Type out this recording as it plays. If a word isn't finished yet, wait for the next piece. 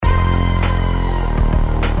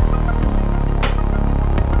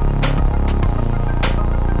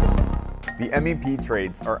MEP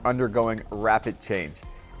trades are undergoing rapid change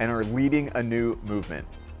and are leading a new movement.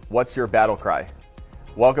 What's your battle cry?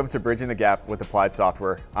 Welcome to Bridging the Gap with Applied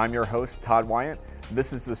Software. I'm your host, Todd Wyant.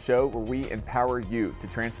 This is the show where we empower you to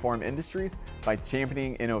transform industries by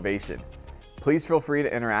championing innovation. Please feel free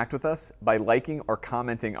to interact with us by liking or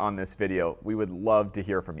commenting on this video. We would love to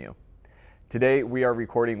hear from you. Today, we are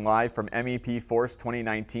recording live from MEP Force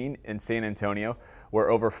 2019 in San Antonio, where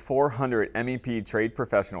over 400 MEP trade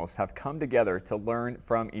professionals have come together to learn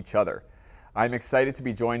from each other. I'm excited to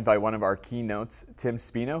be joined by one of our keynotes, Tim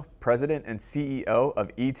Spino, President and CEO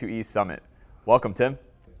of E2E Summit. Welcome, Tim.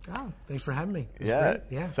 Oh, thanks for having me. Yeah,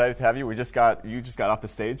 excited to have you. You just got off the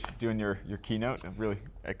stage doing your keynote. Really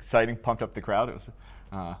exciting, pumped up the crowd. It was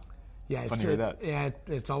fun to hear that. Yeah,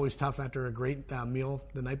 it's always tough after a great meal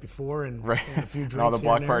the night before and a few drinks. And all the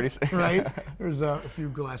block parties. Right. There's a few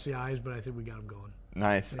glassy eyes, but I think we got them going.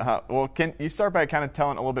 Nice. Well, can you start by kind of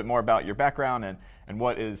telling a little bit more about your background and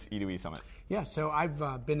what is E2E Summit? Yeah, so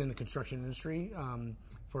I've been in the construction industry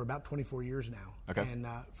for about 24 years now. Okay. And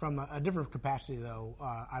from a different capacity, though,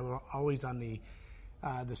 I was always on the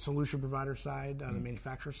solution provider side, the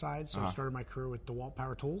manufacturer side. So I started my career with DeWalt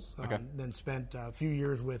Power Tools, then spent a few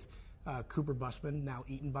years with Cooper Bussmann, now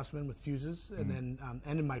Eaton Bussmann with fuses, and then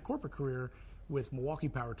ended my corporate career with Milwaukee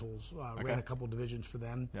Power Tools, ran a couple divisions for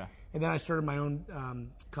them. Yeah. And then I started my own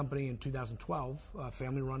company in 2012, a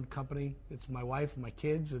family-run company. It's my wife and my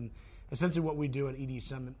kids, and essentially what we do at E2E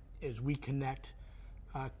Summit is we connect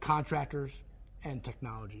contractors and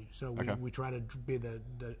technology. So we try to be the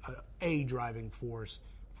driving force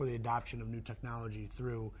for the adoption of new technology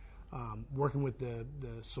through working with the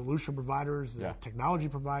solution providers, the technology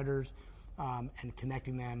providers, and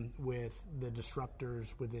connecting them with the disruptors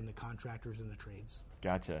within the contractors and the trades.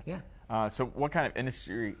 Gotcha. Yeah. So what kind of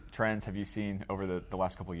industry trends have you seen over the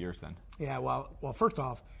last couple of years then? Yeah, well, first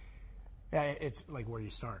off, it's like where you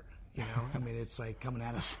start, you know? I mean, it's like coming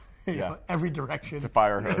at us you know, every direction. It's a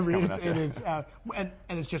fire hose coming at you. It is, and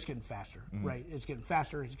it's just getting faster, right? It's getting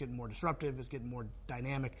faster, it's getting more disruptive, it's getting more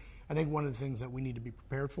dynamic. I think one of the things that we need to be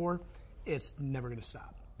prepared for, it's never going to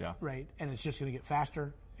stop, right? And it's just going to get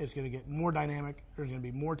faster. It's going to get more dynamic. There's going to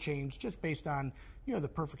be more change just based on, you know, the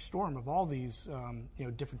perfect storm of all these, you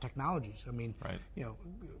know, different technologies. I mean, you know,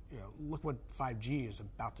 look what 5G is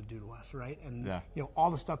about to do to us, right? And you know,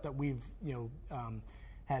 all the stuff that we've, you know,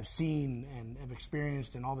 have seen and have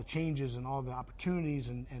experienced, and all the changes and all the opportunities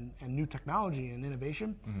and new technology and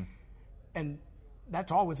innovation, and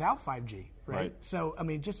that's all without 5G, right? So I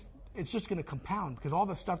mean, it's just going to compound because all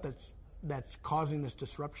the stuff that's causing this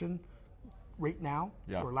disruption right now,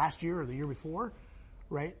 or last year or the year before,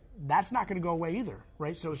 right? That's not going to go away either,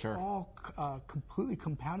 right? So it's all completely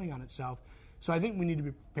compounding on itself. So I think we need to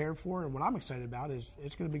be prepared for it. And what I'm excited about is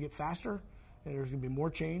it's going to get faster, and there's going to be more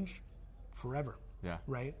change forever. Yeah.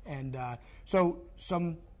 Right. And so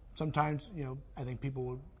sometimes, you know, I think people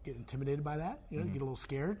will get intimidated by that. You know, get a little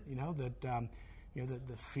scared. You know that you know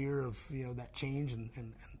the fear of, you know, that change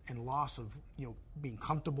and loss of, you know, being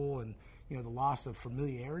comfortable, and, you know, the loss of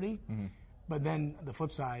familiarity. But then the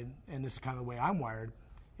flip side, and this is kind of the way I'm wired,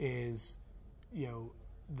 is, you know,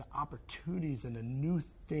 the opportunities and the new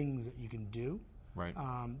things that you can do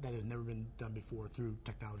that has never been done before through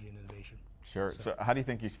technology and innovation. Sure. So how do you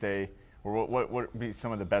think you stay, or what would be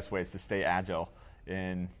some of the best ways to stay agile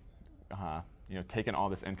in, you know, taking all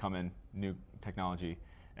this incoming new technology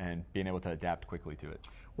and being able to adapt quickly to it?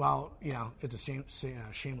 Well, you know, it's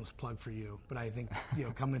a shameless plug for you, but I think, you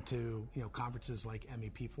know, coming to, you know, conferences like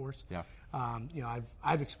MEP Force, you know,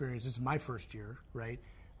 I've experienced, this is my first year, right?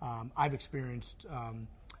 I've experienced,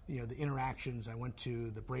 you know, the interactions. I went to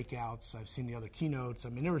the breakouts. I've seen the other keynotes. I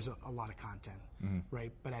mean, there was a lot of content,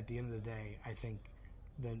 right? But at the end of the day, I think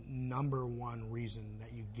the number one reason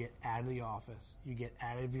that you get out of the office, you get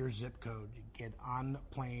out of your zip code, you get on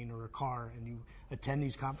a plane or a car, and you attend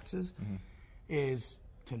these conferences, is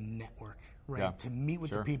to network, right? To meet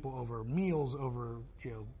with the people over meals, over,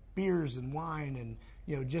 you know, beers and wine, and,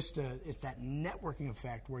 you know, just it's that networking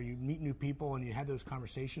effect where you meet new people and you have those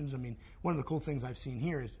conversations. I mean, one of the cool things I've seen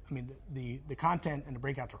here is, I mean, the content and the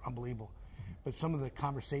breakouts are unbelievable, but some of the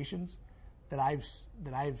conversations that I've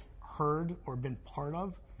heard or been part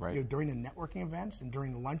of, you know, during the networking events and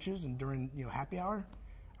during the lunches and during, you know, happy hour,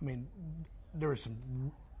 I mean, there was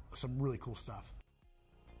some really cool stuff.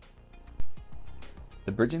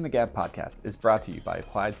 The Bridging the Gap podcast is brought to you by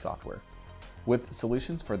Applied Software. With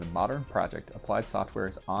solutions for the modern project, Applied Software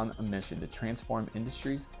is on a mission to transform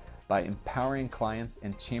industries by empowering clients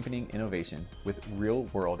and championing innovation with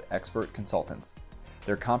real-world expert consultants.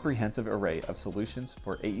 Their comprehensive array of solutions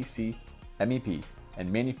for AEC, MEP,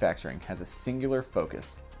 and manufacturing has a singular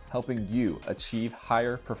focus: helping you achieve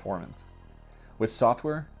higher performance. With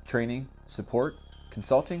software, training, support,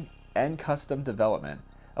 consulting, and custom development,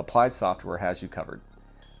 Applied Software has you covered.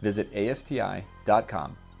 Visit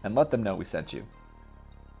ASTI.com and let them know we sent you.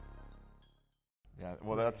 Yeah,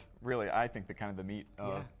 well, that's really, I think, the kind of the meat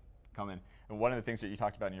of coming. And one of the things that you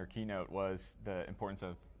talked about in your keynote was the importance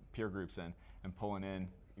of peer groups and pulling in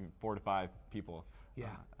 4 to 5 people. Yeah.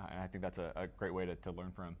 And I think that's a great way to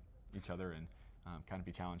learn from each other and kind of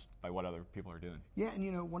be challenged by what other people are doing. Yeah,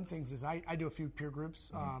 and one of the things is I do a few peer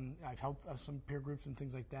groups. I've helped some peer groups and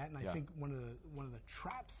things like that. And I think one of the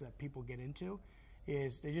traps that people get into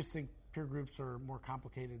is they just think peer groups are more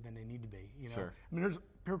complicated than they need to be. Sure. I mean,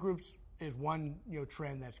 peer groups is one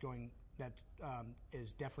trend that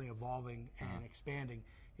is definitely evolving and expanding.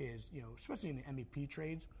 Is especially in the MEP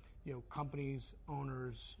trades, companies,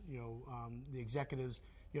 owners, the executives,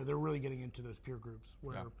 they're really getting into those peer groups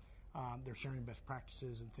where they're sharing best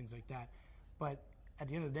practices and things like that. But at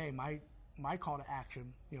the end of the day, my call to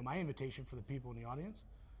action, my invitation for the people in the audience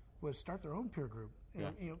was start their own peer group.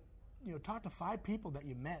 Talk to 5 people that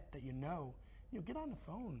you met that get on the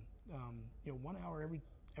phone, 1 hour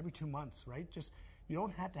every 2 months, right? Just you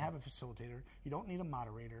don't have to have a facilitator, you don't need a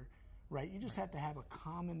moderator, right? You just have to have a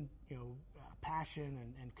common, passion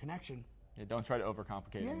and connection. Yeah, don't try to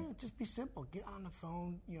overcomplicate it. Yeah, just be simple. Get on the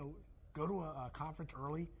phone, go to a conference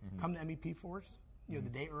early, come to MEP Force, the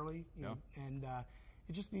day early, and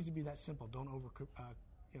it just needs to be that simple. Don't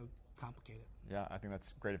complicate it. Yeah, I think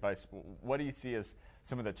that's great advice. What do you see as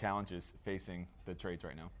some of the challenges facing the trades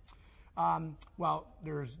right now? Well,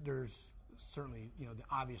 there's certainly the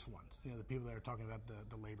obvious ones. The people that are talking about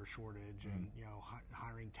the labor shortage and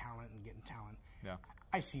hiring talent and getting talent. Yeah,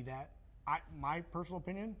 I see that. My personal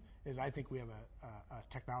opinion is I think we have a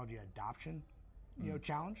technology adoption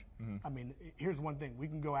challenge. I mean, here's one thing: we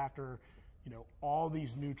can go after all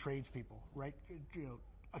these new tradespeople, right?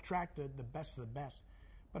 Attract the best of the best.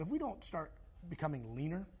 But if we don't start becoming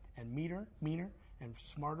leaner and meaner and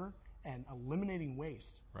smarter and eliminating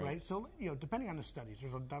waste, right? So, depending on the studies,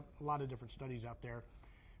 there's a lot of different studies out there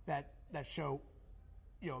that show,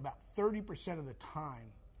 about 30% of the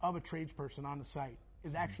time of a tradesperson on the site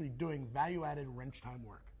is actually doing value-added wrench time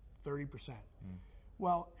work, 30%.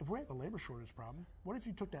 Well, if we have a labor shortage problem, what if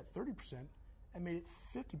you took that 30% and made it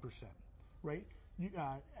 50%, right?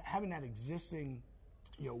 Having that existing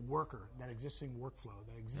worker, that existing workflow,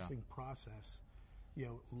 that existing process,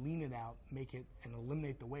 lean it out, make it, and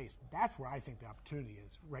eliminate the waste. That's where I think the opportunity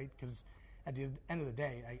is, right? Because at the end of the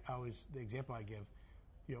day, the example I give,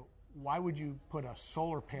 why would you put a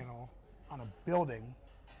solar panel on a building,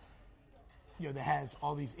 that has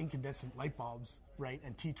all these incandescent light bulbs, right,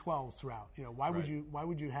 and T12s throughout? Why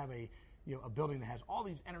would you have a building that has all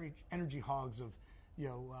these energy hogs of,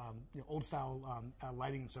 old style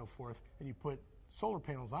lighting and so forth, and you put solar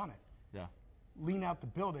panels on it? Yeah. Lean out the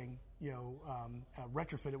building,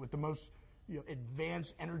 retrofit it with the most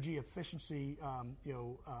advanced energy efficiency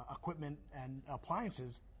equipment and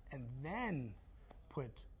appliances, and then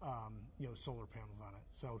put solar panels on it.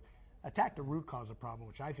 So attack the root cause of the problem,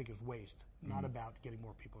 which I think is waste, not about getting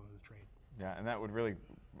more people into the trade. Yeah, and that would really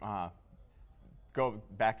go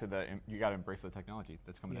back to you got to embrace the technology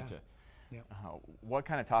that's coming at you. Yep. What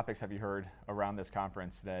kind of topics have you heard around this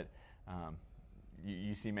conference that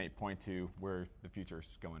you see may point to where the future's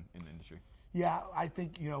going in the industry? Yeah, I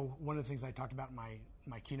think one of the things I talked about in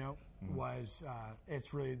my keynote was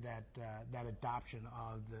it's really that adoption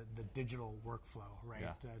of the digital workflow, right?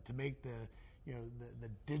 Yeah. To make the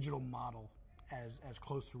digital model as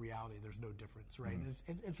close to reality. There's no difference, right?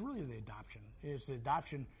 And it's really the adoption. It's the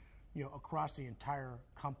adoption, across the entire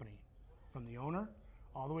company, from the owner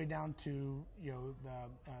all the way down to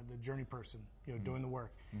the journey person, doing the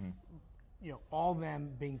work. All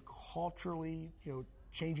them being culturally,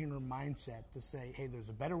 changing their mindset to say, hey, there's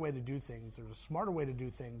a better way to do things. There's a smarter way to do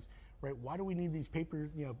things, right? Why do we need these paper,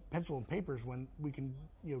 pencil and papers when we can,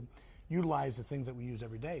 utilize the things that we use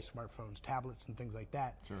every day, smartphones, tablets, and things like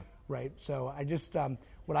that. Sure. Right. So I just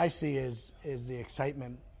what I see is the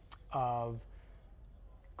excitement of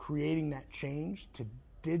creating that change to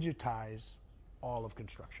digitize all of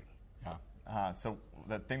construction. Yeah. So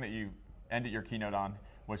the thing that you ended your keynote on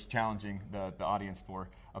was challenging the audience for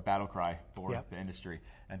a battle cry for the industry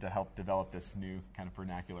and to help develop this new kind of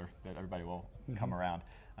vernacular that everybody will come around.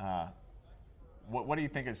 What do you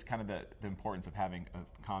think is kind of the importance of having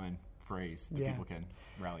a common phrase that people can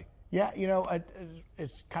rally? Yeah,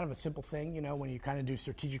 it's kind of a simple thing. When you kind of do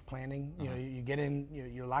strategic planning, you get in,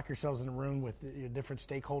 you lock yourselves in a room with your different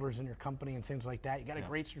stakeholders in your company and things like that. You got a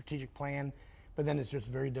great strategic plan, but then it's just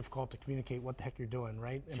very difficult to communicate what the heck you're doing,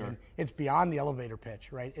 right? Sure. I mean, it's beyond the elevator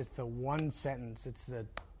pitch, right? It's the one sentence, it's the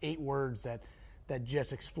 8 words that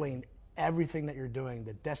just explain everything that you're doing,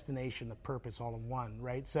 the destination, the purpose, all in one,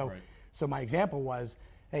 right? So my example was,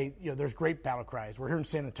 hey, there's great battle cries. We're here in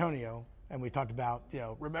San Antonio, and we talked about,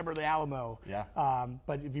 remember the Alamo. Yeah.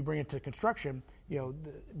 But if you bring it to construction,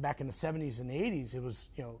 back in the 70s and the 80s, it was,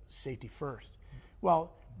 safety first.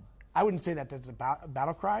 Well, I wouldn't say that that's a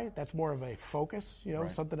battle cry. That's more of a focus,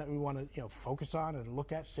 something that we want to, focus on and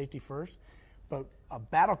look at, safety first. But a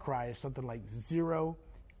battle cry is something like zero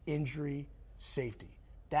injury safety.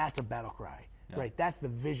 That's a battle cry, right? That's the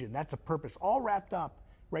vision. That's the purpose, all wrapped up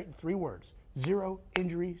right in 3 words: zero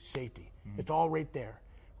injury safety. It's all right there,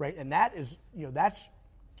 right? And that is, that's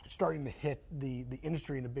starting to hit the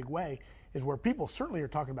industry in a big way, is where people certainly are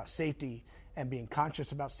talking about safety and being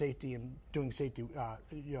conscious about safety and doing safety,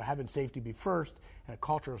 having safety be first and a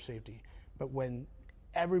culture of safety. But when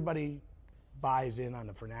everybody buys in on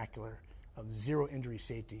the vernacular of zero injury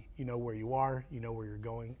safety, you know where you are, you know where you're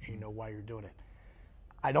going, and you know why you're doing it.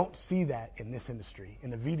 I don't see that in this industry. In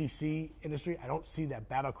the VDC industry, I don't see that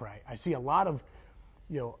battle cry. I see a lot of,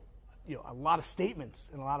 a lot of statements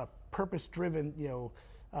and a lot of purpose-driven,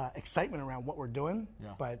 excitement around what we're doing. Yeah.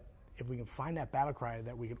 But if we can find that battle cry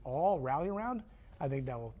that we can all rally around, I think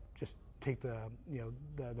that will just take the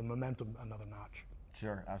momentum another notch.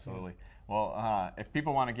 Sure, absolutely. Yeah. Well, if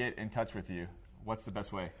people want to get in touch with you, what's the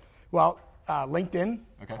best way? Well, LinkedIn.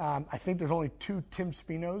 Okay. I think there's only 2 Tim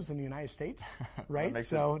Spinos in the United States, right?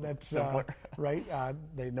 That's right.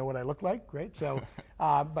 They know what I look like, right? So,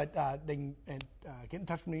 but they can get in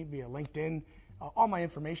touch with me via LinkedIn. All my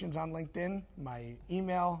information's on LinkedIn. My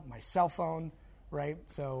email, my cell phone, right?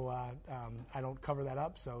 So I don't cover that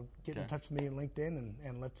up. So get in touch with me on LinkedIn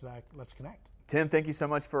and let's connect. Tim, thank you so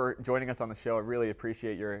much for joining us on the show. I really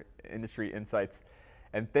appreciate your industry insights.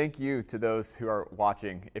 And thank you to those who are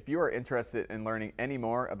watching. If you are interested in learning any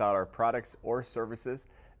more about our products or services,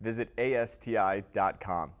 visit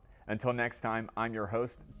ASTI.com. Until next time, I'm your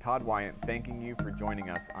host, Todd Wyant, thanking you for joining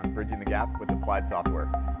us on Bridging the Gap with Applied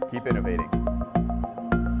Software. Keep innovating.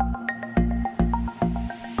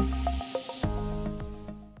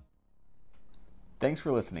 Thanks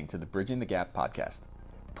for listening to the Bridging the Gap podcast.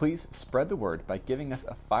 Please spread the word by giving us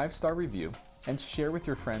a 5-star review and share with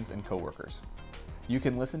your friends and coworkers. You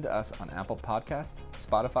can listen to us on Apple Podcasts,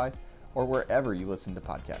 Spotify, or wherever you listen to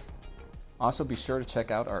podcasts. Also, be sure to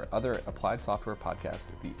check out our other applied software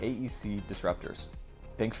podcast, the AEC Disruptors.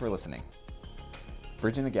 Thanks for listening.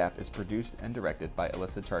 Bridging the Gap is produced and directed by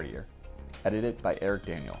Alyssa Chartier, edited by Eric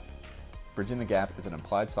Daniel. Bridging the Gap is an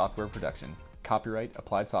applied software production. Copyright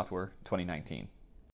Applied Software 2019.